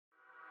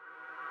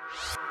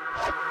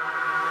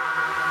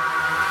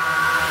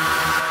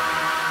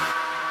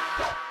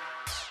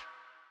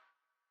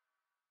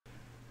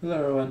Hello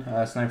everyone,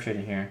 Snipe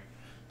Trading here.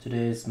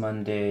 Today is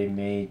Monday,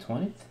 May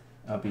 20th.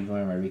 I'll be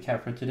going my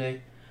recap for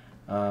today.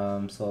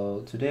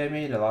 So today I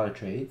made a lot of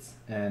trades,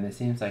 and it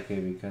seems like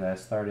it because I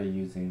started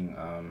using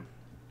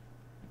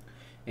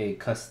a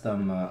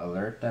custom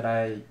alert that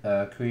I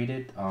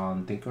created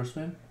on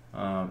Thinkorswim,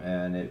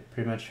 and it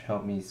pretty much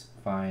helped me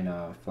find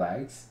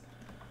flags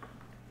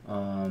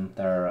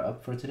that are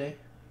up for today.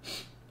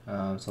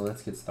 So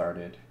let's get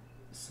started.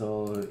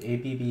 So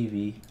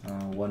ABBV,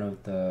 one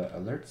of the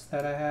alerts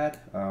that I had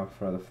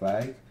for the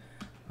flag,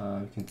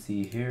 you can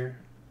see here,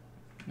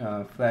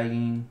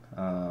 flagging,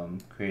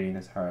 creating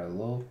this higher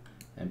low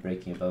and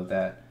breaking above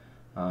that.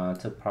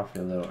 Took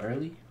profit a little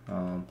early,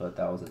 but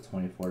that was a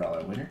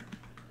 $24 winner.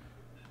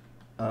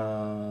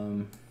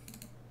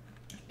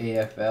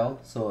 AFL,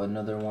 so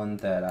another one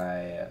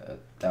that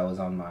that was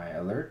on my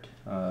alert,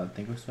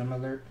 Thinkorswim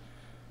alert.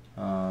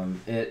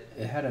 It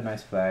had a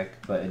nice flag,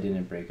 but it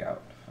didn't break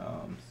out.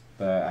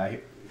 But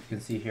you can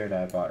see here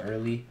that I bought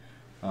early,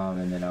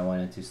 and then I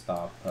wanted to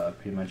stop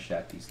pretty much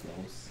at these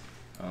lows.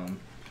 You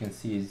can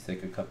see it's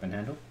like a cup and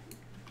handle.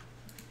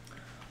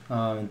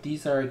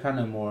 These are kind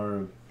of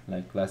more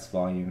like less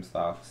volume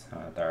stocks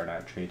that are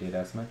not traded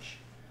as much,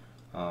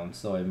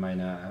 so it might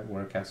not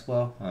work as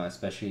well,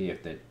 especially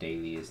if the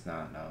daily is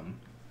not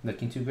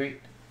looking too great.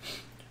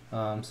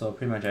 So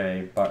pretty much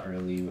I bought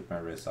early with my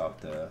risk off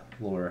the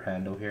lower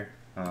handle here,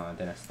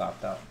 then I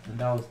stopped out, and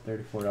that was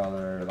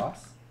 $34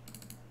 loss.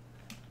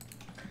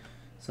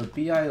 So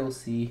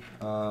BIOC,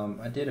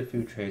 I did a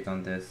few trades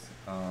on this.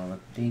 I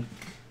think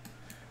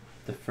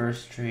the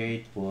first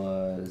trade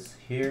was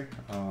here.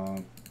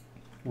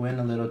 Went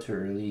a little too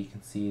early. You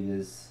can see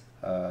this,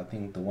 I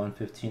think the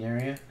 115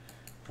 area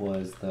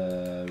was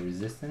the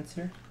resistance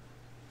here,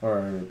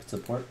 or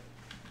support.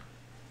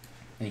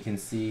 And you can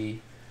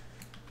see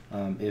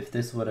if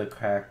this would have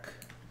cracked,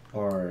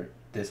 or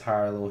this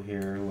higher low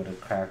here would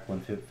have cracked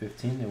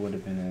 115, it would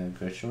have been a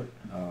good short.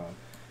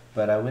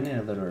 But I went in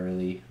a little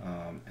early,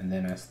 and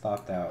then I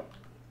stopped out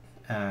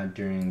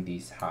during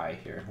these high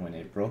here when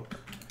it broke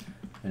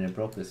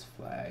this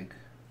flag,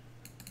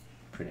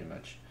 pretty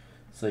much.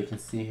 So you can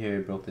see here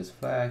it broke this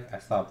flag. I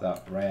stopped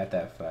out right at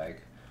that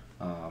flag.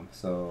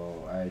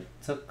 So I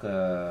took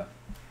a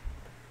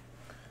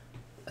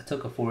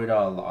 $40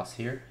 loss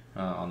here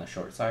on the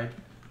short side,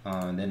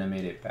 and then I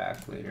made it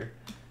back later.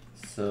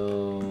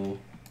 So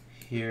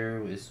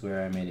here is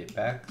where I made it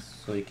back.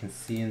 So you can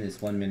see in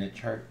this 1 minute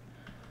chart,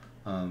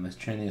 it's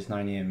trending this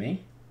 90 MA,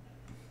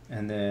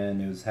 and then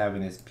it was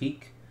having this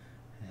peak,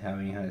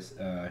 having this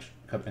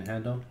cup and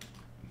handle,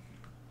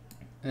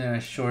 and I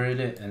shorted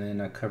it, and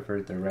then I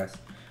covered the rest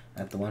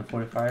at the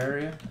 145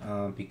 area,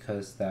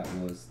 because that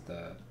was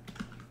the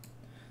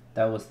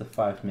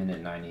 5 minute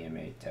 90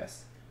 MA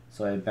test.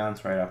 So I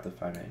bounced right off the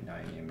 5 minute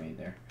 90 MA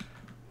there.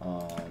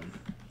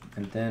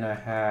 And then I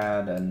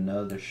had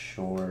another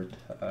short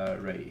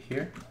right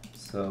here.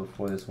 So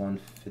for this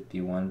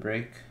 151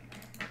 break,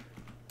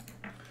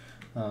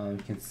 you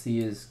can see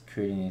is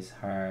creating this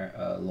higher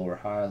lower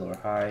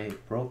high.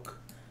 It broke.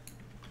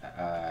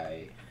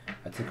 I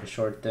took a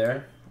short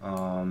there,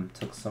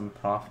 took some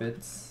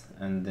profits,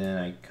 and then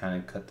I kind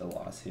of cut the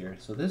loss here.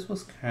 So this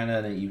was kind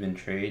of an even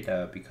trade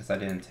because I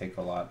didn't take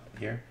a lot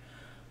here,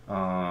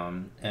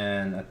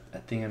 and I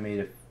think I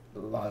made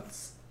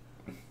lots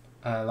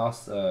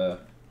of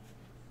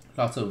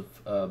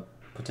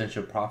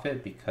potential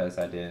profit because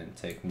I didn't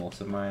take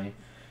most of my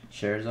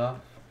shares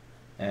off.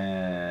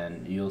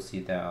 And you'll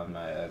see that on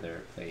my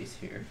other plays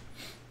here.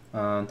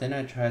 Then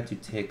I tried to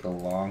take a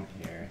long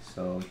here,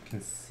 so you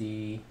can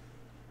see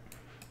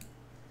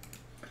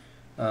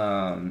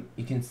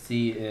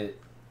it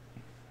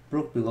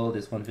broke below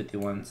this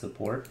 151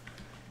 support,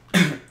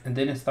 and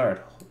then it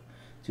started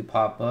to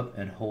pop up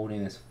and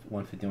holding this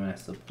 151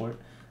 as support.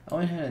 I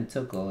went ahead and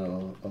took a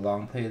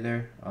long play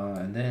there,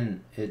 and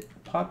then it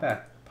popped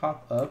up,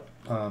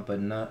 but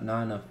not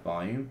enough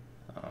volume.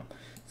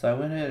 So I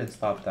went ahead and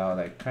stopped out,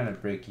 like kind of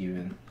break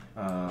even.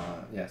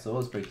 Yeah, so it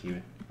was break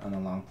even on a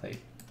long play.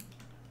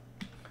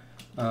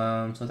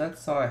 So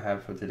that's all I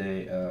have for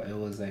today. It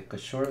was like a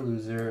short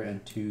loser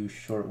and 2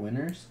 short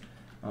winners.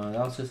 That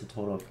was just a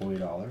total of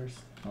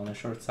 $40 on the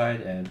short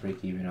side and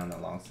break even on the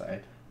long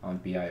side on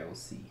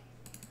BIOC.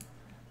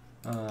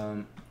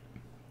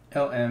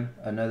 LM,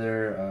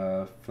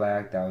 another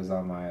flag that was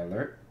on my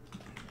alert.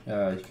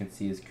 You can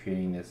see it's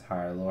creating this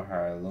higher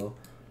low.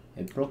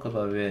 It broke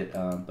above it,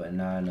 but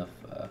not enough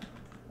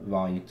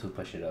volume to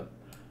push it up.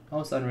 I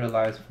was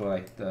unrealized for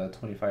like the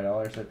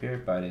 $25 up here,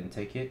 but I didn't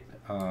take it.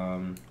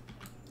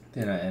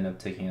 Then I ended up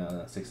taking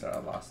a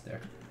 $6 loss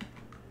there.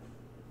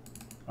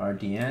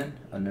 RDN,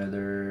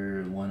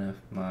 another one of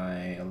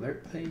my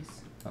alert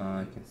plays.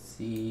 You can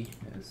see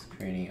it's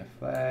creating a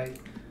flag.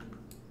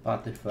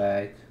 Bought the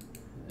flag,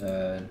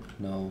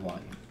 no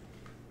volume.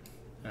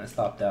 I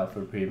stopped out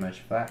for pretty much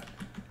flat.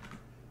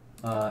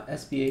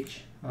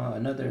 SBH,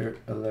 another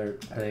alert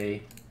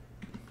play,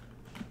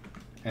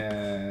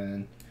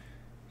 and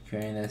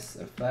creating this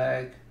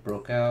flag,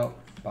 broke out,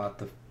 bought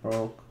the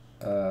broke,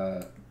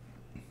 and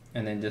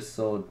then just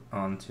sold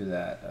onto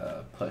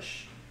that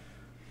push.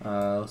 It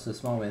was a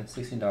small win,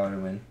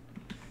 $16 win.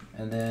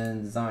 And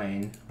then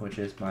ZYNE, which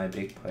is my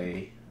big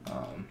play.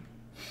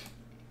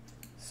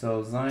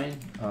 So ZYNE,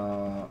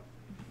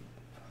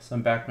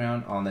 some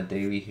background on the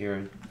daily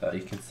here.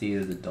 You can see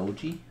there's a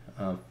doji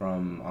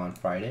from on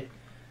Friday,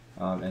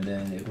 and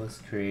then it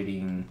was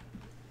creating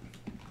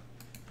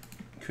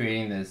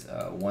this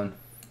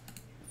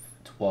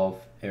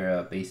 112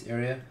 area base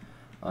area.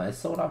 It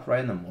sold off right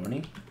in the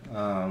morning,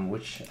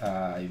 which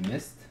I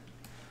missed.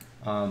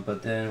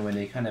 But then when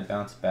they kind of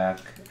bounced back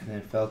and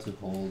then fell to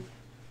hold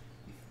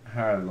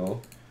higher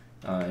low,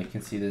 you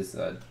can see this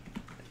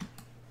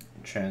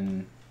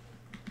trend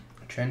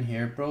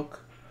here broke.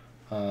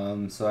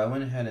 So I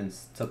went ahead and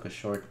took a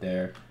short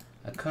there.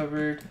 I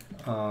covered,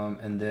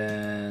 and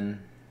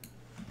then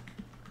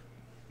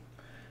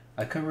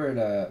I covered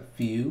a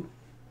few,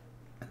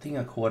 I think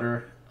a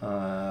quarter,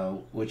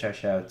 which I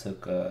should have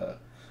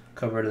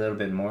covered a little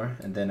bit more,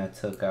 and then I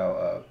took out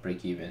a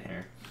break even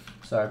here.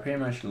 So I pretty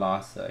much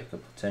lost like a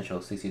potential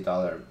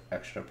 $60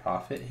 extra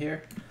profit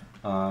here,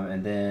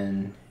 and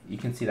then you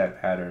can see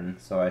that pattern.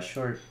 So I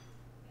short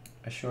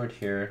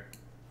here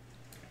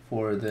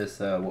for this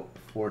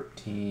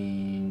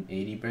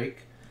 1480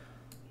 break,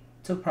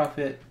 took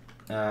profit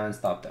and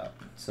stopped out.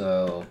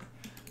 So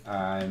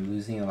I'm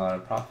losing a lot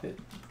of profit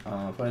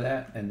for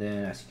that. And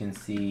then as you can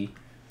see,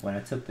 when I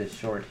took this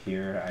short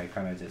here, I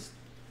kind of just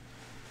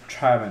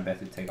tried my best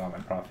to take all my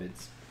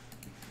profits.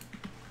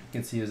 You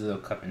can see there's a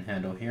little cup and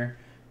handle here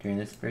during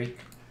this break.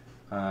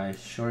 I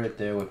shorted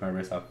there with my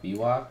risk off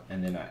BIOC,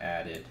 and then I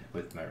added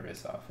with my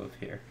risk off of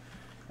here.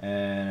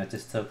 And I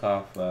just took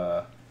off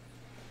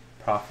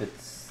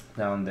profits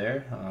down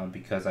there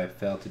because I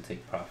failed to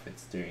take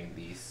profits during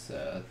these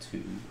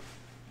two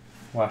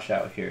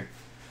washout here.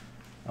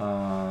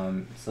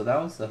 So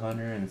that was the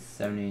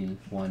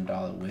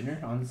 $171 winner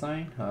on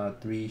ZYNE.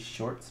 3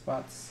 short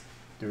spots,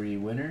 3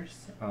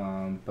 winners,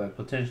 but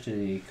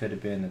potentially could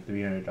have been a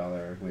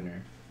 $300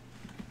 winner.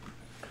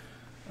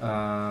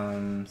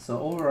 So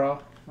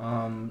overall,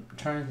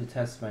 trying to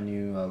test my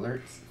new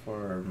alerts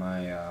for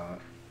my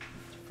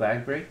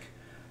flag break,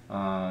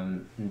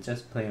 and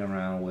just playing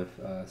around with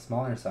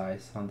smaller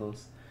size on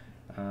those,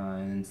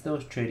 and still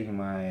trading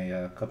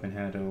my cup and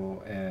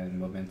handle and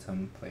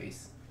momentum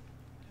plays.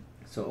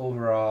 So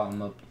overall,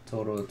 I'm up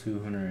total of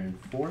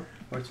 204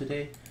 for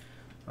today.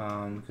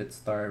 Good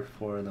start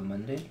for the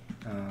Monday.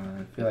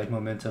 I feel like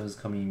momentum is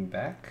coming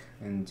back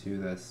into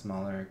the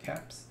smaller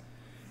caps,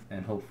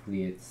 and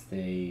hopefully it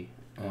stay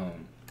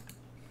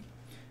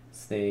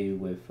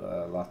with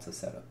lots of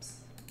setups.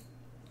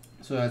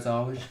 So as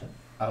always,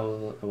 I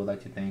would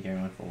like to thank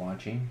everyone for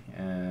watching,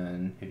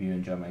 and if you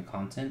enjoy my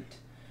content,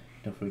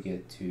 don't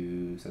forget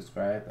to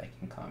subscribe, like,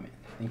 and comment.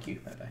 Thank you.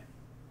 Bye bye.